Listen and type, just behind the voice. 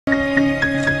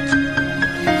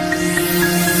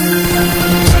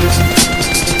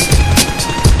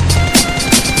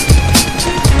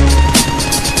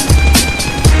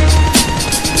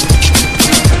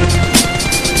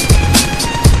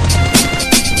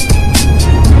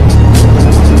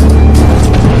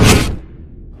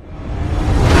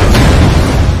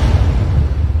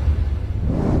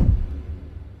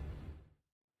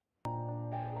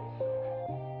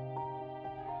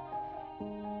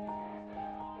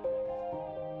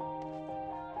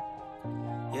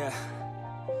Yeah.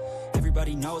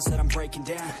 Everybody knows that I'm breaking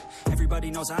down. Everybody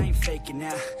knows I ain't faking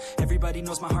now. Everybody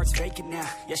knows my heart's vacant now.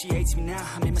 Yeah, she hates me now,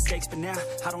 I made mistakes but now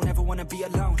I don't ever wanna be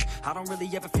alone. I don't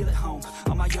really ever feel at home.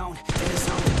 On my own, in the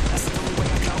zone, that's the only way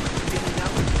I know. Feeling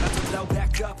low, about to blow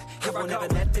back up. Here I never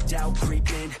let the doubt creep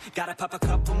in. Gotta pop a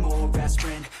couple more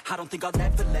aspirin. I don't think I'll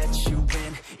ever let you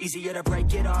in. Easier to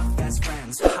break it off as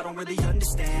friends. I don't really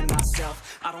understand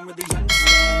myself. I don't really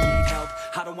understand, need help.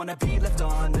 I don't wanna be left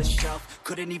on the shelf.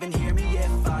 Couldn't even hear me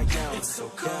if I yelled. It's so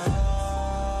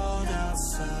cold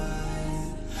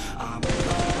outside, I'm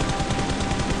alone.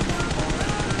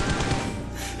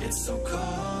 It's so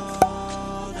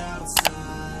cold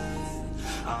outside,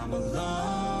 I'm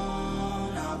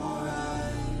alone, I'm alright.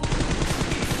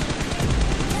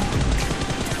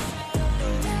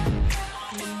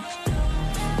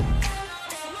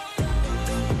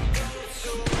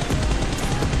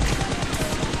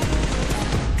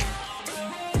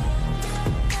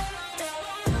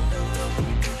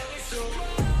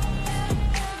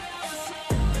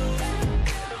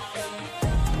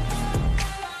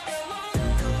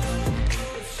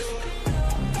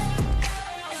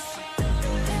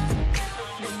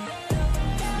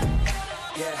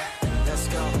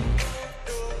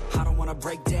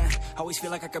 Break down, always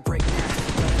feel like I could break now,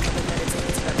 but I never let it take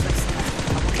me to that place now.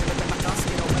 I won't ever let my thoughts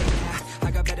get away now. I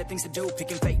got better things to do,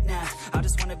 picking fate now. I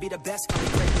just wanna be the best, call me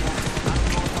great now. I don't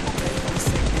know if I'm okay, but I'm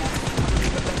safe now. I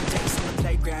believe a better days on the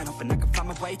playground, hoping I can find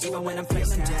my way. Even when I'm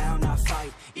feeling down, I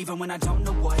fight. Even when I don't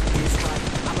know what is right,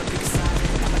 I'ma pick a side,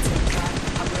 I'ma take pride.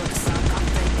 I will decide my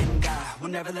fate and I will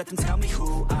never let them tell me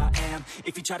who I am.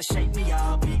 If you try to shake me,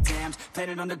 I'll be damned.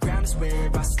 Planet on the ground is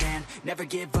where I stand. Never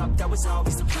give up, that was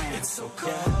always the plan. It's so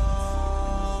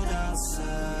cold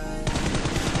outside,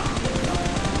 I'm alone,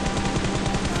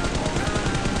 I'm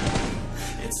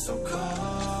alright. It's so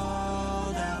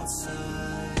cold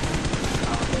outside,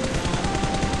 I'm alone,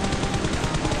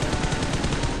 I'm alright.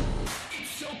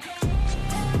 It's so cold.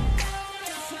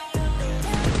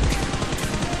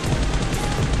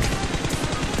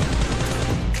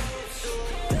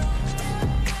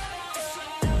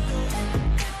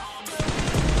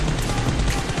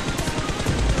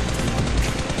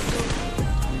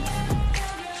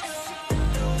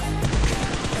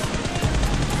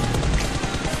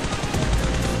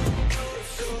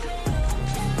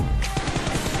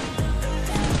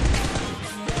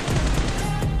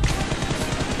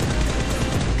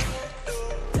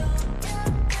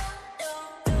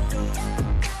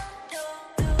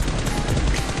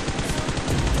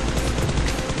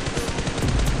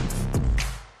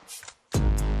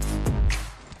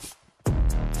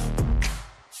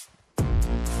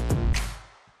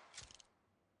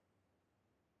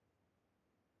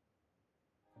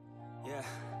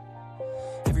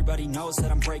 Everybody knows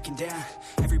that I'm breaking down.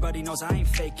 Everybody knows I ain't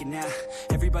faking now.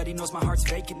 Everybody knows my heart's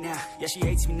vacant now. Yeah, she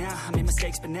hates me now, I made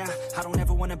mistakes but now I don't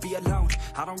ever wanna be alone.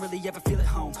 I don't really ever feel at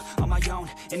home. On my own,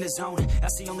 in the zone,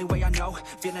 that's the only way I know.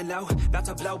 Feeling low, about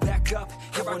to blow back up.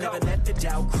 Here I never let the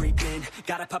doubt creep in.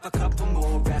 Gotta pop a couple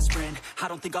more aspirin. I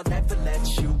don't think I'll ever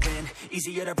let you in.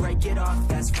 Easier to break it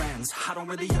off as friends. I don't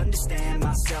really understand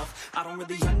myself. I don't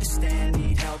really understand,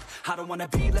 need help. I don't wanna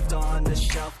be left on the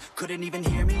shelf. Couldn't even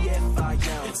hear me if I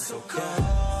yelled. It's so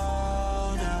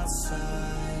cold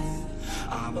outside,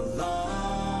 I'm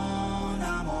alone,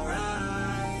 I'm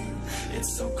alright.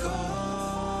 It's so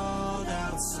cold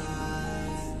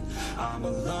outside, I'm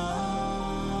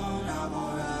alone, I'm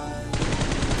alright.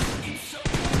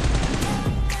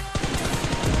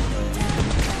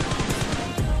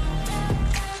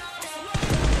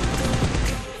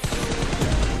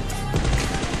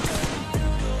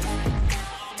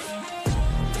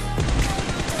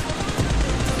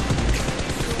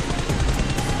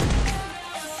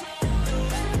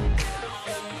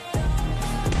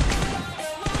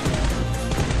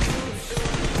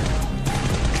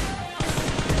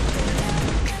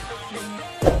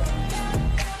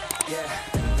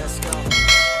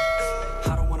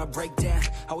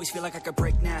 Always feel like I could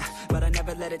break now, but I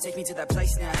never let it take me to that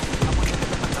place now. I won't ever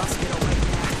let my thoughts get away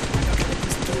now. I got better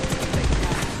things to do, thinking fake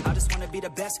now. I just wanna be the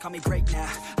best, call me great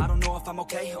now. I don't know if I'm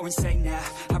okay or insane now.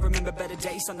 I remember better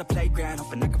days on the playground,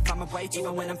 hoping I can find my way.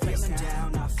 Even when I'm feeling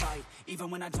down, I fight. Even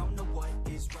when I don't know what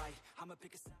is right, I'ma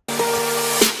pick a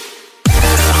side.